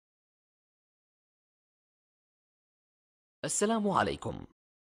السلام عليكم.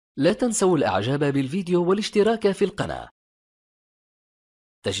 لا تنسوا الإعجاب بالفيديو والاشتراك في القناة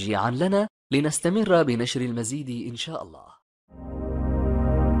تشجيعا لنا لنستمر بنشر المزيد إن شاء الله.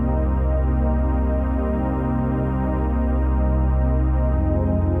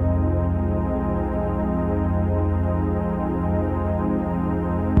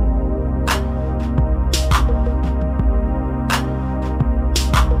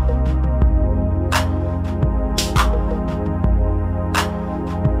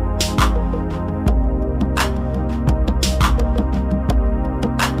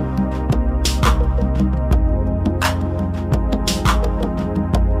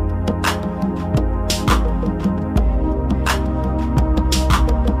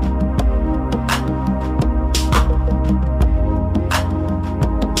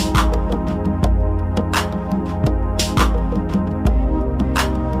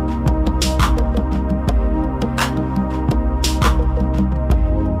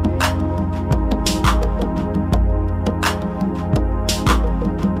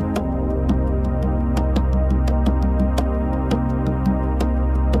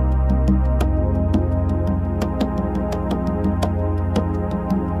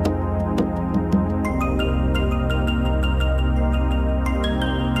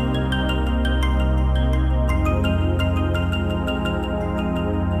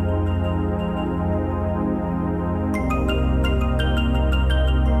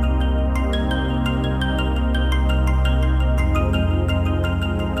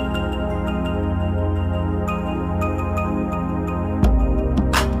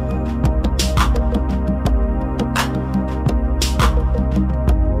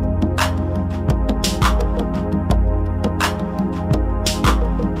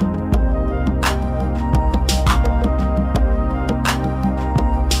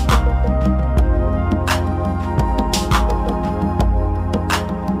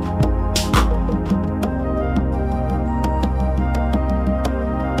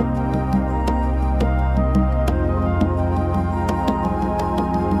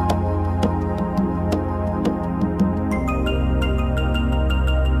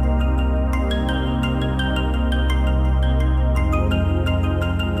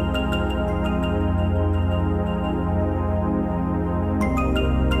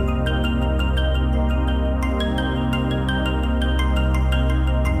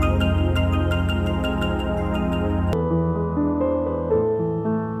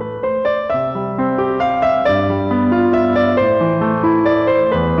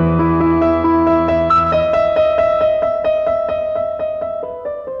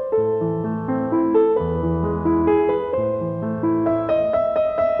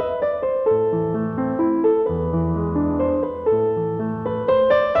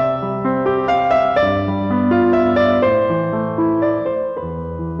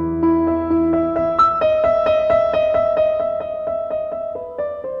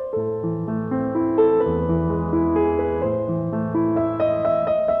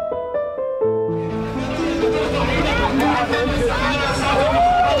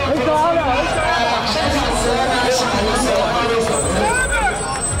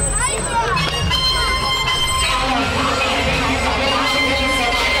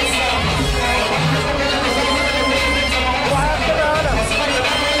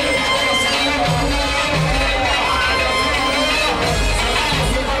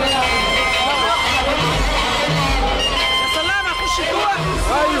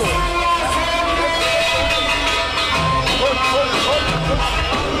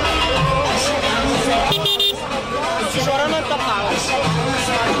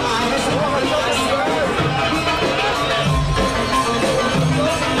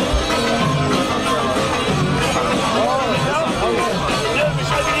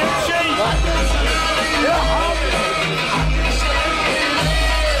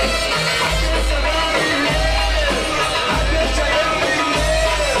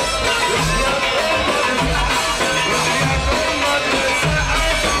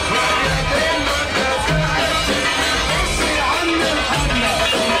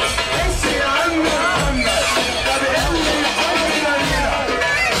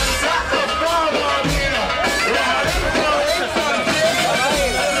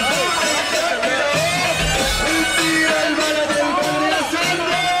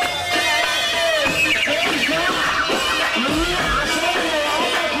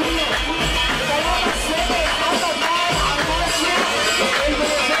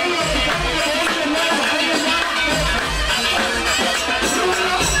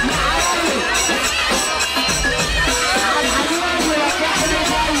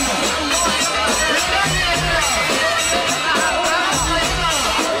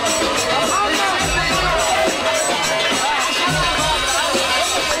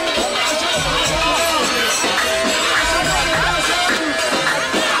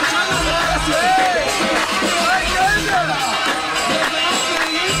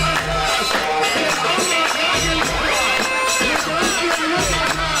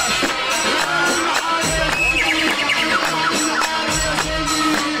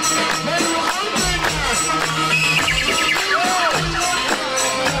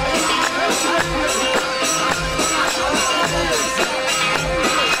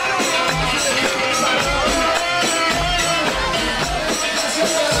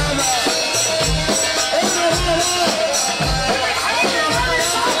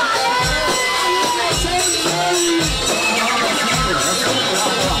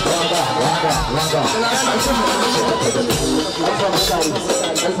 الف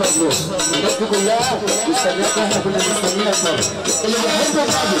مبروك. الناس دي كلها مستنياك واحنا كنا مستنيينك برضه. اللي بيحب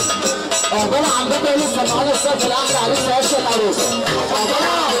النبي عباره عن بابا لسه معانا السقف الاحلى عريسه اشهر العروسه.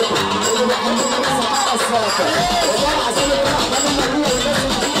 عباره اللي بيحب النبي معانا السقف. عباره عشان الفرح ده من مبروك والناس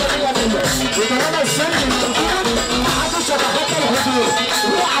الموجوده منه. وكمان السن ما حدش يتخطى الحدود.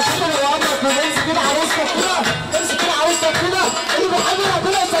 روح عشان لو امك وامسك كده عروستك كده، امسك كده عروستك كده، اللي بيحب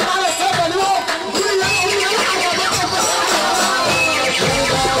ربنا يسمعنا السقف اليوم. قول يلا قول يلا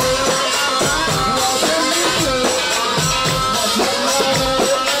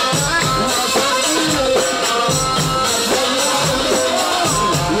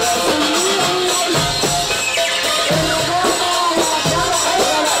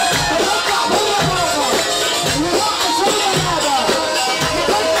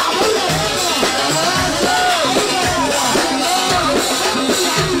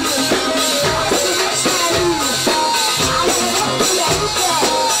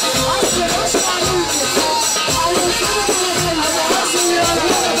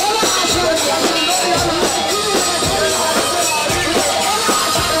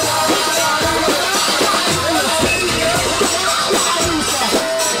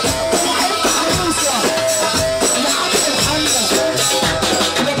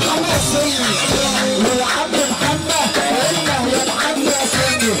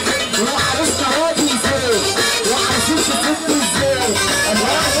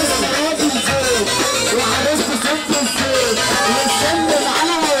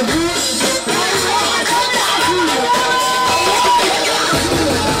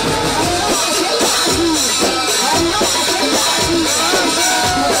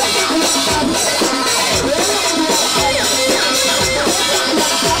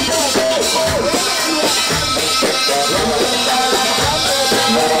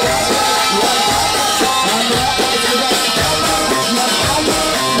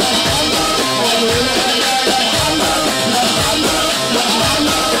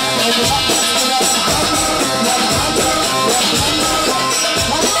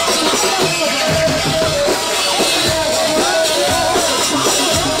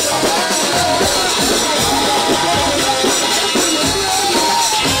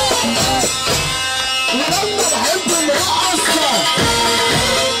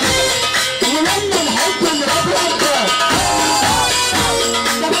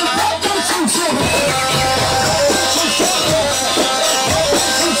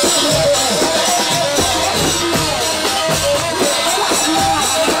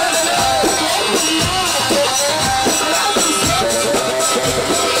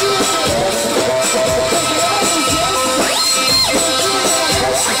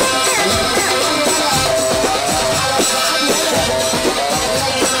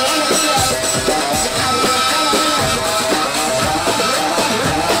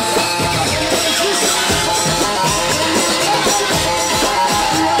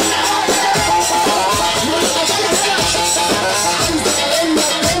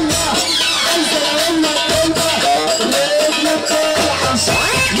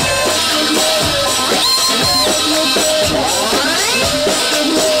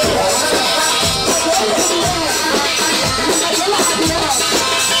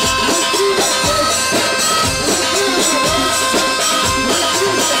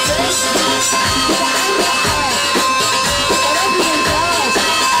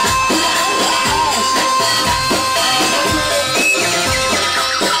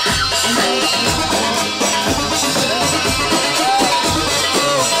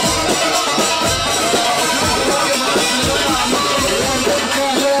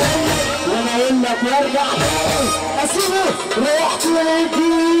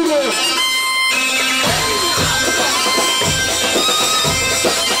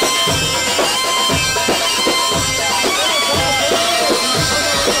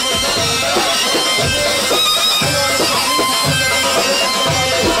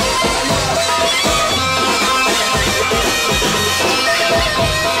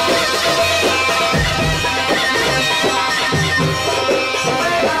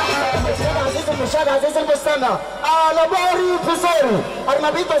على على باري في صاري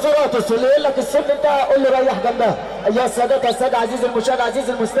ارنبيطه زراتس اللي يقول لك السن انت قول له ريح جنبها. ايها السادات والساده عزيزي المشاهد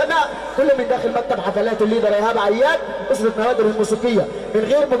عزيزي المستمع، كل من داخل مكتب حفلات الليدر ايهاب عياد اسره نوادر الموسيقيه من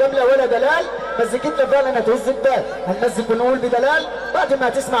غير مجامله ولا دلال. مزيكتنا فعلا هتهز البال، هننزل ونقول بدلال بعد ما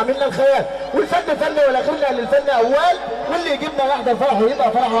تسمع منا الخيال. والفن فن والاخرنا للفن اول، واللي يجيبنا يحضر فرحه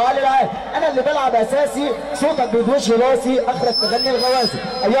يبقى فرحه. وقال العاد انا اللي بلعب اساسي، صوتك بيدوش راسي، اخرك تغني الغوازي.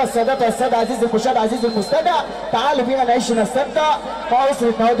 ايها السادات والساده، عزيزي المشاهد عزيزي المستمع، تعالوا بينا نعيش نستمتع مع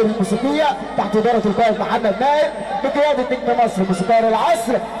اسره نوادر الموسيقيه تحت اداره القائد محمد نائب بقياده نجم مصر موسيقار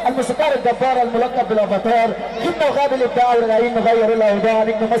العصر، الموسيقار الجبار الملقب بالافاتار، جبنا وغاب الابداع وراجعين نغير الاوضاع،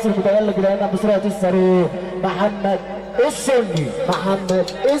 نجم مصر المتالق لنا بسرعه الصاروخ محمدالسني.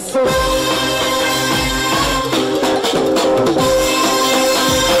 محمدالسني.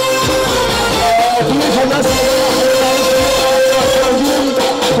 الناس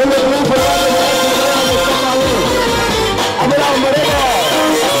كل الضيوف ابو العمريه ابو العمريه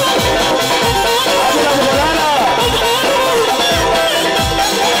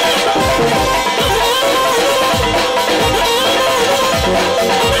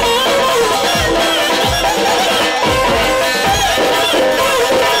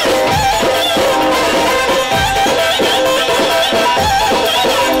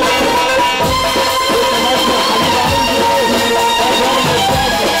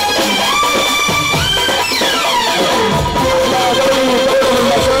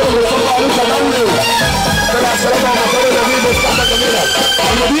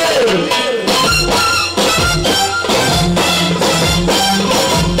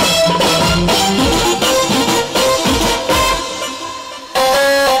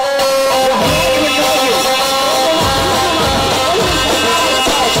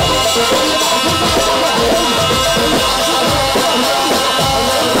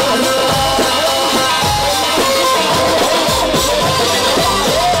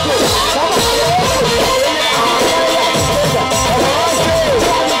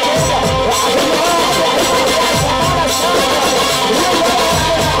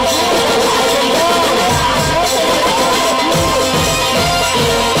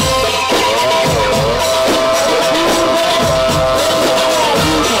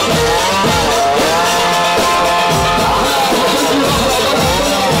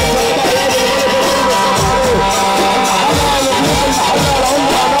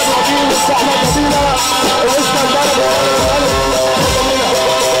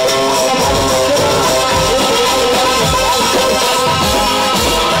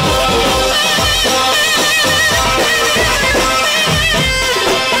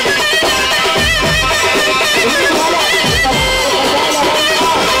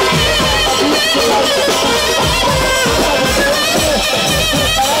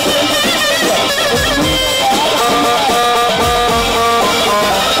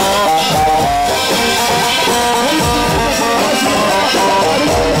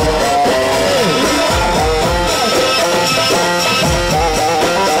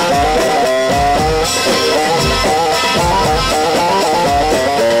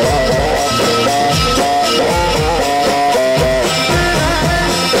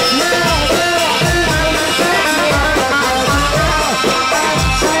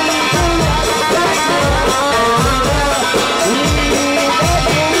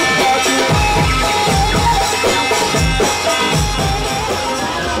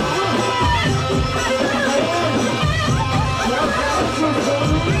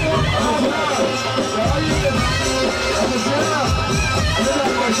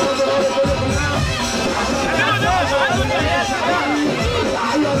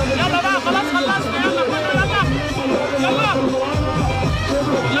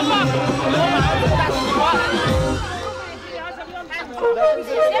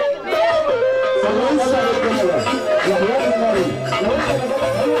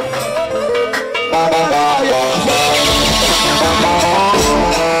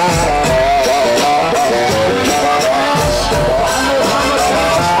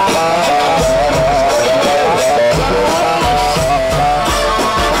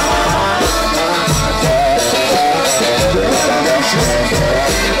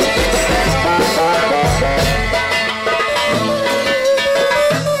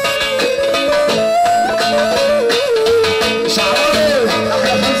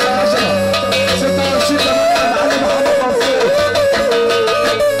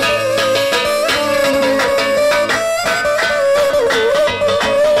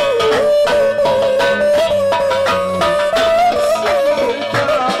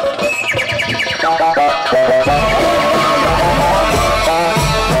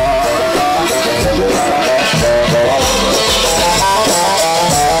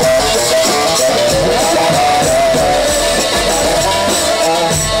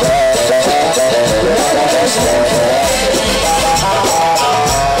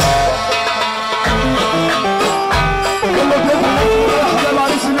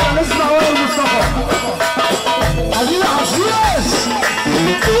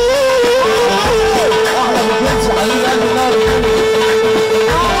احلى بكنس حبيب قلبي النار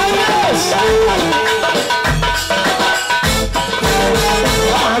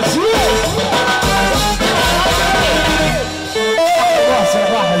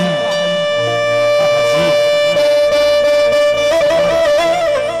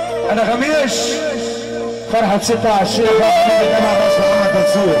انا غميش فرحة 26 فرحة الجامعة بس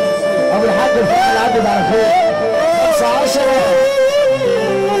محمدالسني ابو الحاج الفرحة اللي عدت على خير 15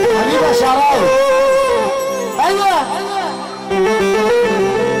 حبيبي يا شعراوي ايوه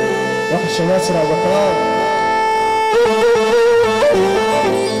وحش ناصر ابو بكر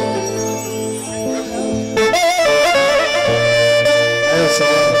ايوه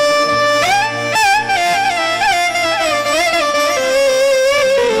سلام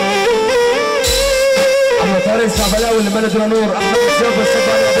طارق السعبلاوي اللي بلدنا نور احمد السيف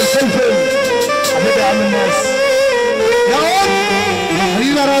الصباحي ابو الفلفل حبيبي يا عم الناس يا ام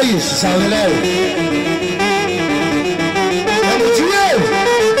حبيبي يا ريس السعبلاوي يا مدير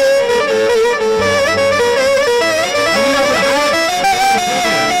حبيبي ابو الحاج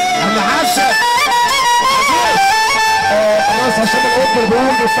عم حسن خلاص عشان القط بيقول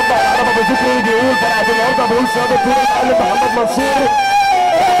بيصبح العربه بذكر بيقول فرحه النهارده بيقول سياده الدور المعلم محمد منصور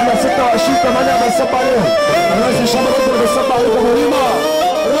احنا 26 8 بنصب عليهم الناس الشباب اللي بنصب عليهم ابو ريما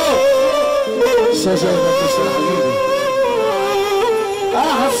روح شاشه يا حبيبي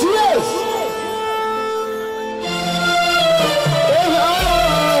حسيس ايه يا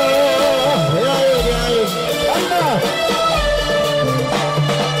عيني يا عيني انا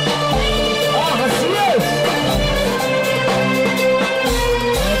حسيس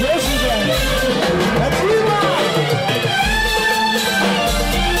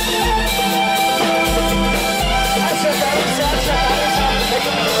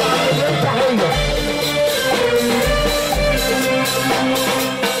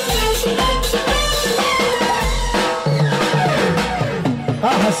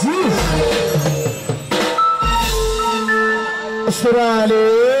حسيس استر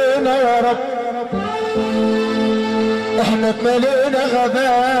علينا يا رب احنا اتملينا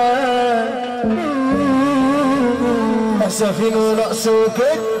غباء اسفين ونقص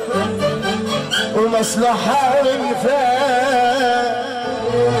وكد ومصلحة وانفاق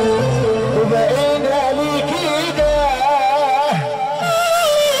وبقينا لي كده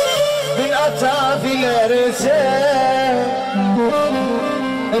بنقطع في الارزاق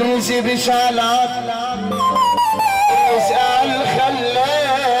الرزق بيشعل عطل اسأل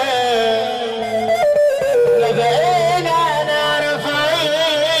خلاق لا بقينا نعرف عين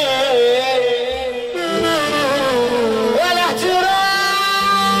ولا احترام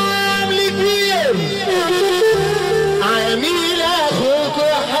لكبير عميل اخوك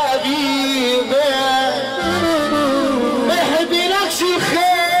وحبيبك ما يحبلكش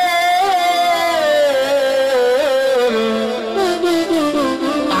الخير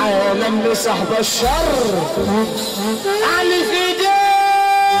عالم لصاحب الشر علي في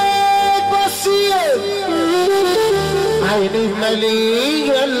ايديك بصير عينيه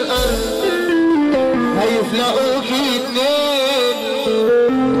مالية الارض هيفلقوك اتنين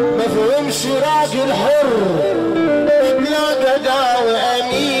مفهومش راجل حر لا جدع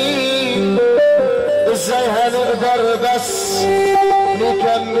وامين ازاي هنقدر بس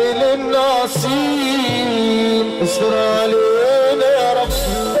نكمل النصيب استر علينا يا رب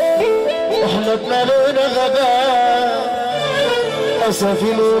احنا اتملينا غباء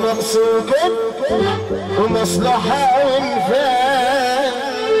اسفين ونقص وكد ومصلحة وانفاق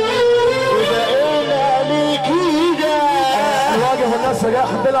وبقينا ليك كده الواجب الناس اللي جاي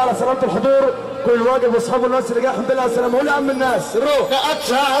الحمد لله على سلامة الحضور كل واجب واصحابه الناس اللي جاي الحمد لله على السلامة قول يا عم الناس روح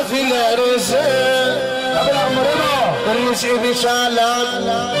نقطع في الارزاق قبل عمرنا الرزق بيشعلق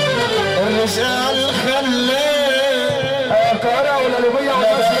الرزق على الخلاق القاهرة والقليوبية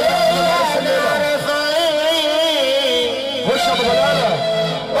والناس خش ابو بلالة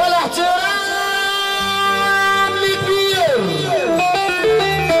ولا احترام لكبير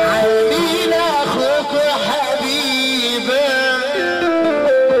عينينا اخوك وحبيبك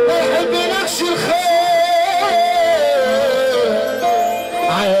ما يحبلكش الخير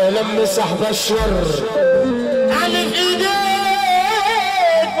عالم صاحب الشر على في ايديك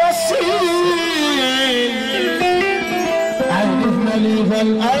بصين عينيك ماليها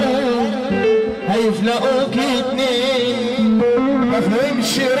الارض هيفلقوك اتنين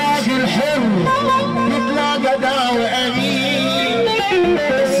مفهمش راجل حر يطلع جدع وامين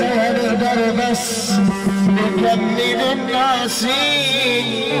ازاي هنقدر بس نكمل النصيب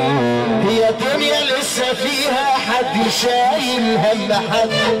هي الدنيا لسه فيها حد شايل هم حد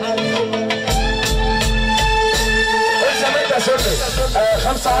زي ما انت سوري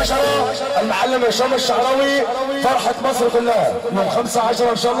 15 المعلم هشام الشعراوي فرحة مصر كلها يوم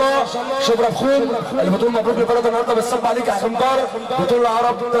 15 ان شاء الله. شبرا بخوم البطولة مبروك لبلد النهارده بالصب عليك يا حكمدار. بطولة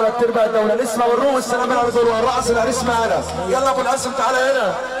العرب 3/4 الدولة. نسمع والروح والسلام على الرجل والرأس العريس معانا. يلا ابو القاسم تعالى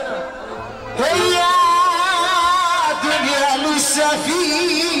هنا. هي دنيا لسه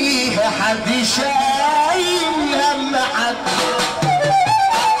فيها حد شايل هم حد.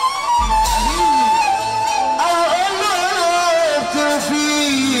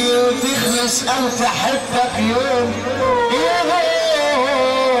 تخلص او تحبك يوم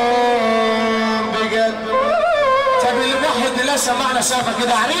بجد. طب الواحد لا سمعنا سافة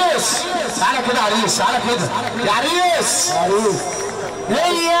كده عريس. تعالى كده عريس تعالى كده يا عريس.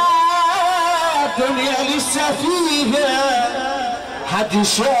 هي الدنيا لسه فيها حد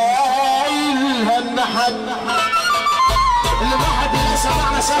شايل هم حد. الواحد لا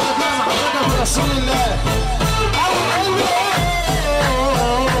سمعنا سافة كده مع حضرتك رسول الله.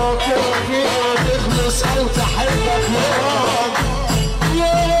 تخلص او تحبك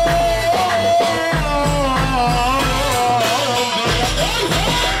يوم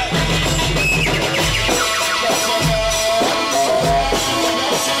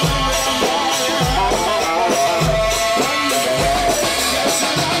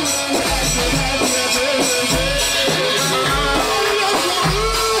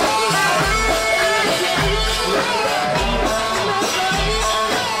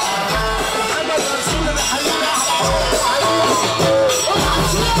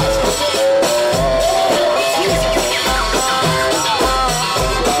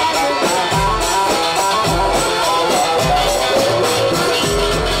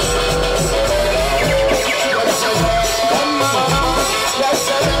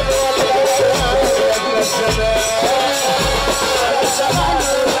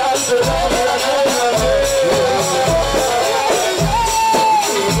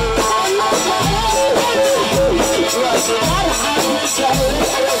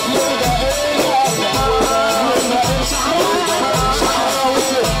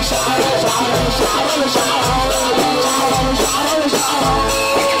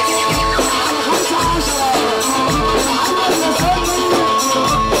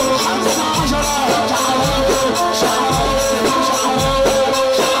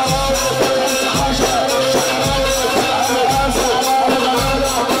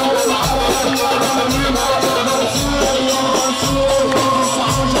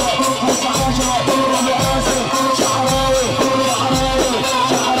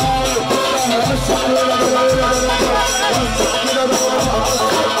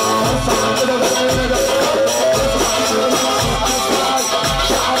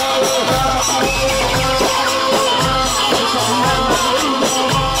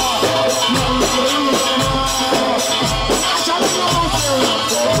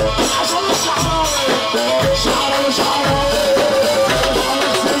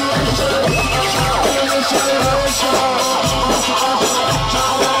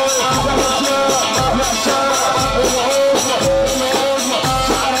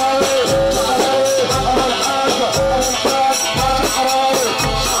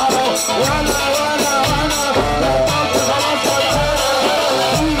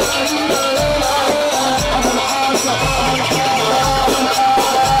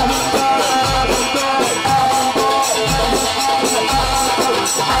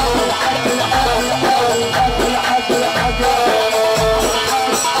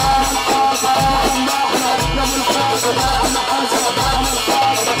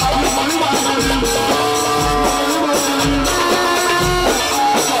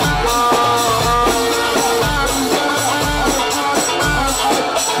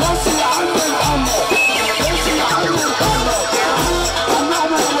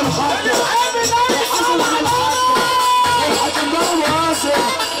الحكمدار